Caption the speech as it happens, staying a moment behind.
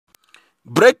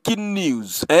Breaking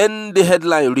news, and the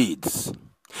headline reads: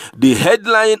 the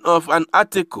headline of an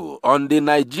article on the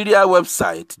Nigeria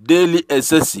website Daily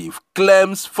Excessive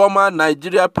claims former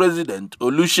Nigeria President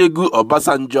Olusegun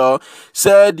Obasanjo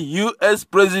said US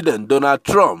President Donald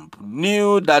Trump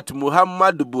knew that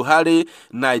Muhammadu Buhari,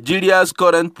 Nigeria's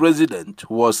current president,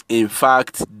 was in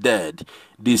fact dead.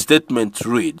 The statement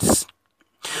reads: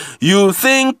 "You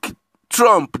think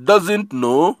Trump doesn't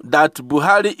know that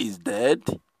Buhari is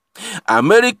dead?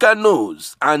 America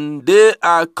knows, and they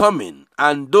are coming,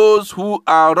 and those who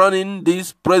are running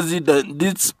this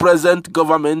present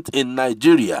government in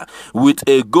Nigeria with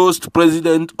a ghost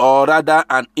president, or rather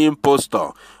an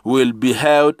impostor, will be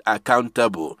held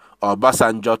accountable,"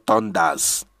 Obasanjo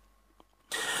thunders.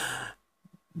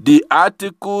 The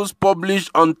articles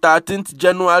published on 13th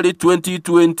January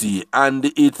 2020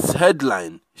 and its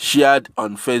headline shared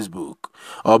on Facebook.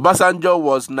 Obasanjo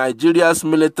was Nigeria's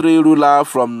military ruler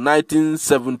from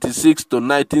 1976 to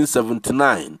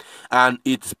 1979 and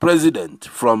its president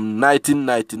from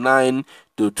 1999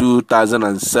 to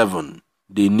 2007,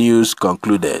 the news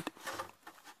concluded.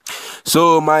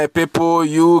 So, my people,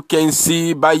 you can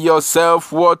see by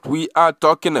yourself what we are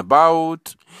talking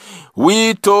about.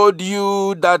 We told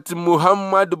you that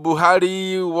Muhammadu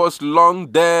Buhari was long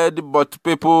dead, but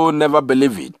people never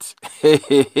believe it.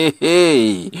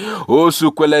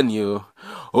 Osukwele nyo.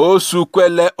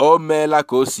 Osukwele omela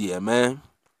kosieme.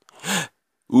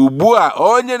 Ubua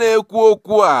onye na-ekwu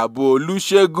okwu a bụ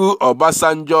Olusegun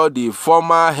Obasanjo, the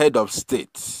former head of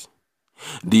state.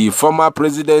 The former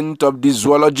president of the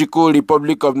Zoological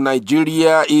Republic of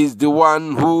Nigeria is the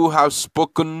one who has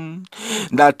spoken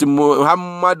that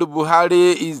Muhammadu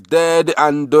Buhari is dead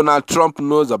and Donald Trump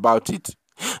knows about it,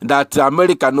 that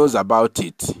America knows about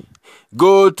it.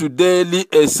 Go to Daily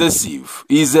Excessive.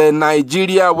 It's a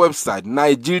Nigeria website,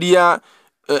 Nigeria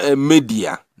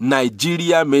media,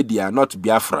 not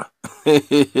Biafra.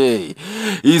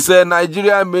 It's a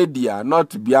Nigeria media,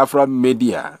 not Biafra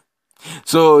media.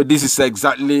 So this is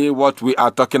exactly what we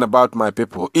are talking about, my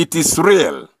people. It is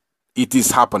real. It is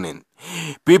happening.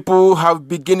 People have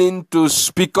beginning to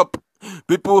speak up.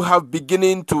 People have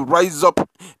beginning to rise up.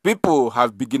 People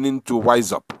have beginning to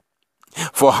wise up.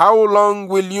 For how long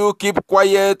will you keep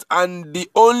quiet and the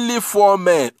only four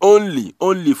men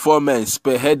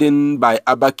spearheading by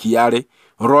Abba Kyari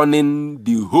running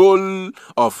the whole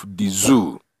of the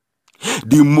zoo,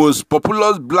 the most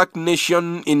populous black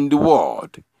nation in the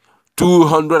world,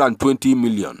 220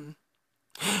 million.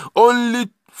 Only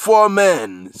four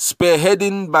men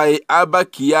spearheading by Abba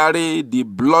Kyari, the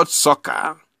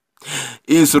bloodsucker,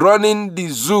 is running the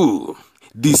zoo,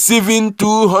 deceiving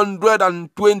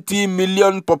 220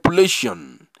 million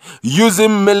population,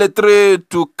 using military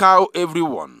to cow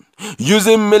everyone,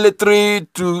 using military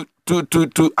to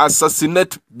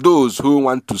assassinate those who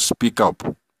want to speak up.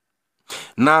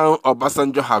 Now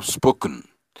Obasanjo have spoken.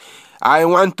 I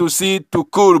want to see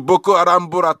Tukur Boko Haram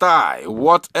Buratai.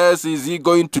 What else is he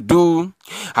going to do?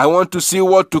 I want to see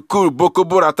what Tukur Boko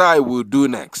Buratai will do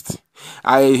next.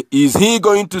 Is he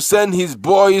going to send his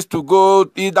boys to go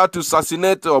either to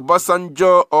assassinate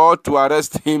Obasanjo or to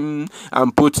arrest him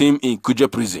and put him in Kuje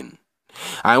prison?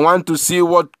 I want to see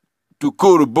what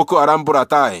Tukur Boko Haram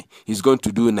Buratai is going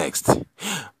to do next.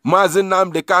 Mazi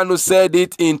Nnamdi Kanu said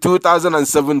it in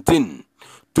 2017.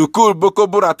 Tukur Boko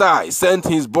Buratai sent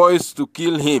his boys to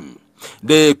kill him.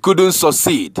 They couldn't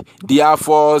succeed,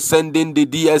 therefore sending the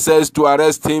DSS to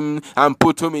arrest him and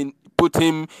put him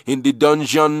in the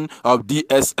dungeon of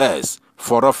DSS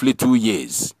for roughly 2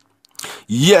 years.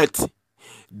 Yet,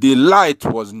 the light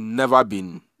was never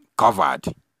been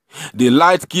covered. The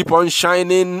light keep on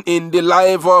shining in the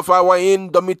life of our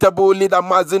indomitable leader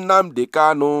Mazi Nnamdi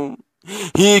Kanu.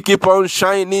 He keep on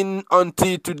shining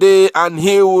until today, and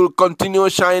he will continue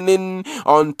shining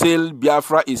until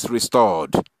Biafra is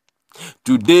restored.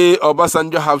 Today,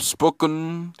 Obasanjo have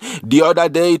spoken. The other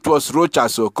day, it was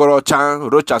Rochas Okorocha.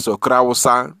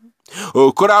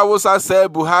 Okorocha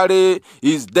said Buhari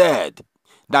is dead,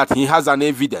 that he has an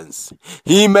evidence.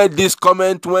 He made this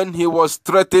comment when he was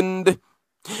threatened.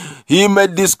 He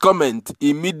made this comment.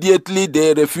 Immediately,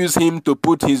 they refused him to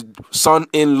put his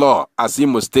son-in-law as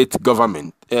Imo State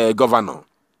governor.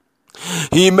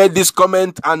 He made this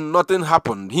comment and nothing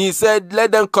happened. He said,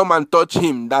 let them come and touch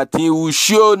him, that he will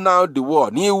show now the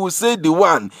word. He will say the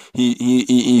one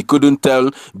he couldn't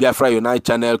tell Biafra Unite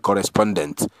channel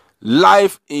correspondent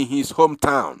live in his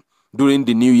hometown during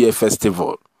the New Year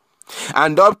festival.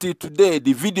 And up to today,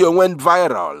 the video went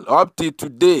viral. Up to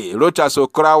today, Rochas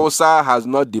Okorocha has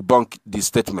not debunked the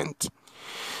statement.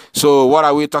 So what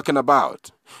are we talking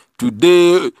about?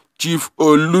 Today, Chief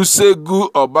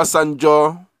Olusegun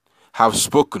Obasanjo have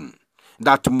spoken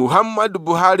that Muhammad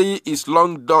Buhari is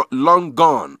long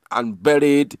gone and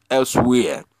buried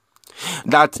elsewhere.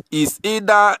 That is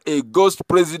either a ghost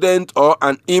president or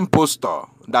an impostor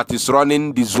that is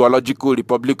running the Zoological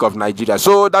Republic of Nigeria.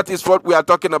 So that is what we are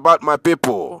talking about, my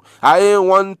people. I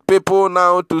want people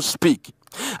now to speak.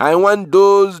 I want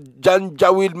those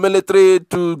Janjaweed military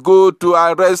to go to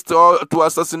arrest or to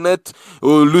assassinate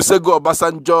Olusegun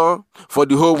Obasanjo for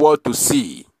the whole world to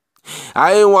see.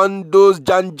 I want those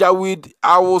Janjaweed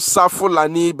Hausa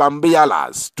Fulani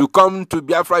Bambiyalas to come to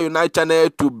Biafra Unite channel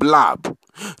to blab,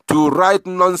 to write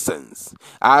nonsense.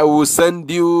 I will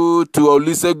send you to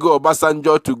Olusegun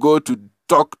Obasanjo to go to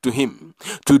talk to him,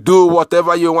 to do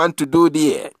whatever you want to do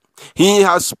there. He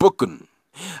has spoken.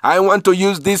 I want to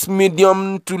use this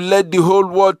medium to let the whole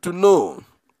world to know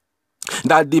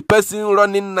that the person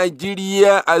running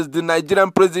Nigeria as the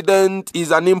Nigerian president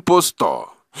is an impostor.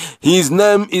 His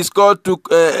name is called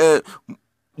Jubril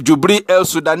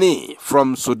El-Sudani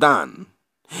from Sudan.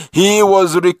 He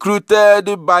was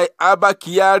recruited by Abba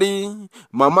Kyari,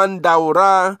 Maman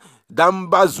Daura,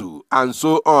 Dambazu, and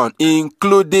so on,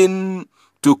 including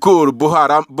Tukur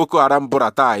Boko Haram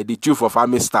Buratai, the chief of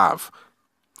army staff.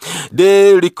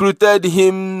 They recruited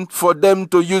him for them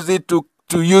to use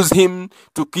him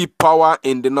to keep power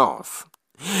in the north,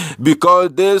 because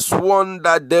they sworn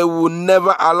that they will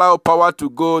never allow power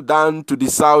to go down to the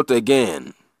south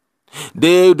again.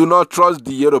 They do not trust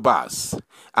the Yorubas,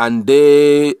 and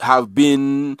they have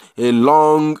been in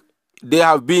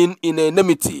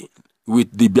enmity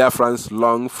with the Biafrans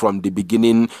long from the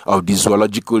beginning of the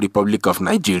Zoological Republic of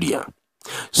Nigeria.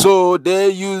 So they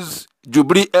use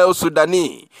Jubril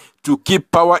El-Sudani to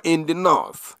keep power in the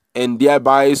north and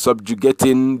thereby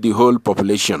subjugating the whole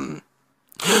population.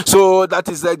 So that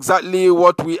is exactly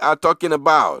what we are talking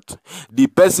about. The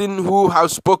person who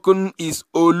has spoken is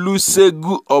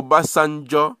Olusegun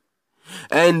Obasanjo,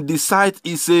 and the site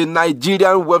is a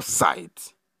Nigerian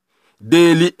website,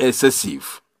 Daily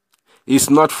Excessive. It's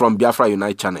not from Biafra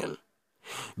Unite channel.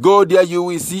 Go there, you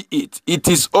will see it. It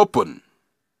is open.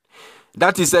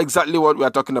 That is exactly what we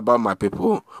are talking about, my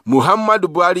people. Muhammad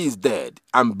Buhari is dead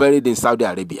and buried in Saudi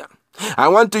Arabia. I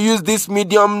want to use this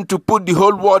medium to put the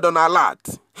whole world on alert.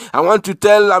 I want to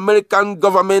tell American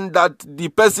government that the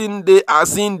person they are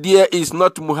seeing there is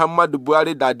not Muhammad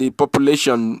Buhari that the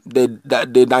population,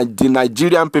 the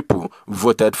Nigerian people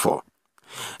voted for.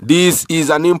 This is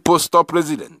an impostor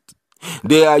president.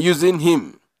 They are using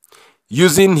him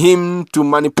to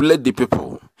manipulate the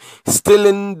people,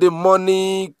 stealing the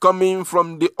money coming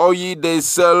from the oil they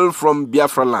sell from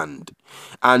Biafra land,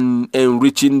 and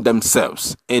enriching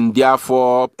themselves, and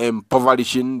therefore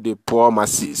impoverishing the poor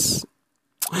masses.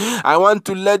 I want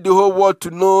to let the whole world to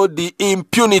know the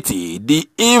impunity, the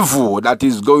evil that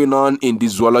is going on in the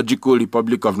Zoological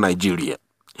Republic of Nigeria.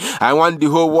 I want the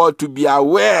whole world to be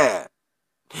aware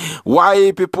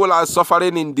why people are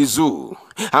suffering in the zoo.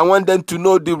 I want them to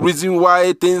know the reason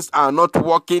why things are not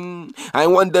working. I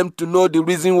want them to know the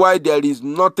reason why there is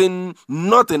nothing,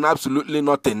 absolutely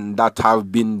nothing that has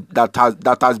been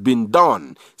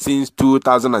done since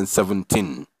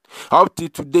 2017. Up to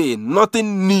today,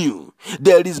 nothing new.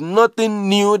 There is nothing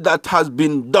new that has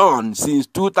been done since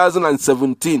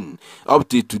 2017 up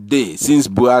to today, since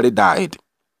Buhari died.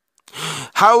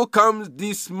 How comes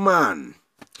this man,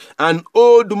 an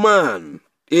old man,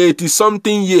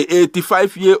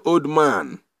 85-year-old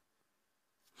man,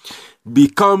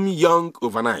 become young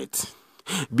overnight?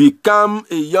 Become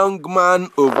a young man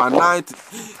overnight,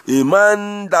 a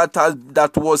man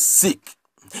that was sick,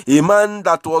 a man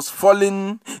that was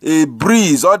falling, a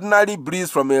breeze, ordinary breeze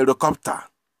from a helicopter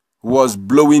was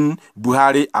blowing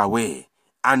Buhari away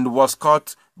and was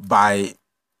caught by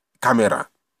camera.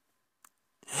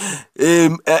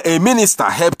 A minister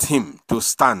helped him to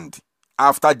stand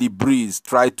after the breeze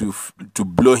tried to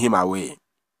blow him away.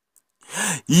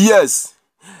 Yes,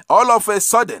 all of a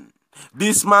sudden,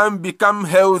 this man became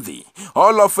healthy.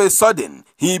 All of a sudden,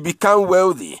 he became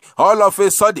wealthy. All of a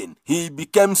sudden, he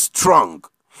became strong.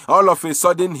 All of a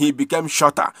sudden, he became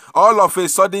shorter. All of a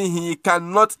sudden, he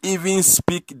cannot even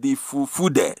speak the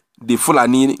Fufude, the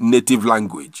Fulani native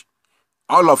language.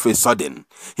 All of a sudden,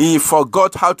 he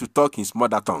forgot how to talk his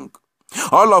mother tongue.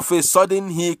 All of a sudden,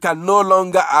 he can no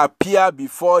longer appear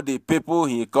before the people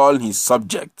he called his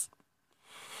subjects.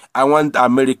 I want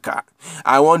America.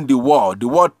 I want the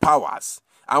world powers.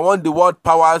 I want the world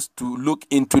powers to look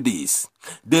into this.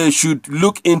 They should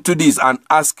look into this and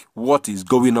ask what is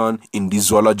going on in the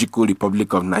Zoological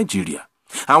Republic of Nigeria.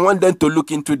 I want them to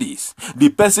look into this. The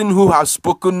person who has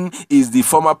spoken is the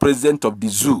former president of the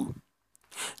zoo.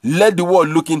 Let the world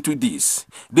look into this.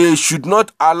 They should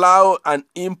not allow an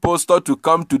impostor to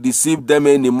come to deceive them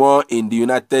anymore in the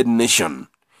United Nations.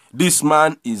 This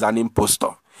man is an impostor.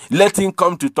 Let him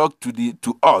come to talk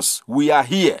to us. We are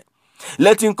here.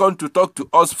 Let him come to talk to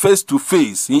us face to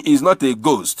face. He is not a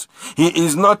ghost. He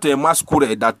is not a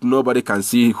masquerade that nobody can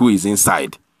see who is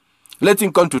inside. Let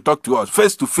him come to talk to us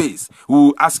face to face. We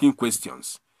will ask him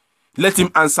questions. Let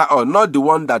him answer us, not the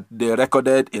one that they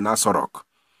recorded in Aso Rock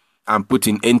and put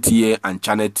in NTA and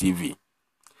Channel TV.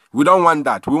 We don't want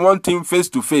that. We want him face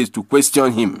to face to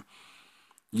question him.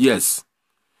 Yes.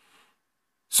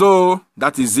 So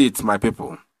that is it, my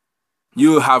people.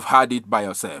 You have heard it by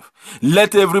yourself.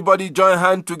 Let everybody join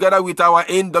hands together with our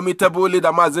indomitable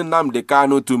leader Mazi Nnamdi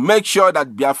Kanu to make sure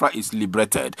that Biafra is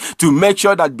liberated, to make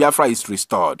sure that Biafra is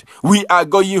restored. We are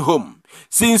going home.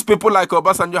 Since people like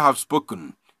Obasanjo have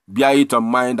spoken, bear it in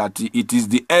mind that it is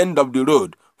the end of the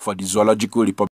road for the Zoological Republic.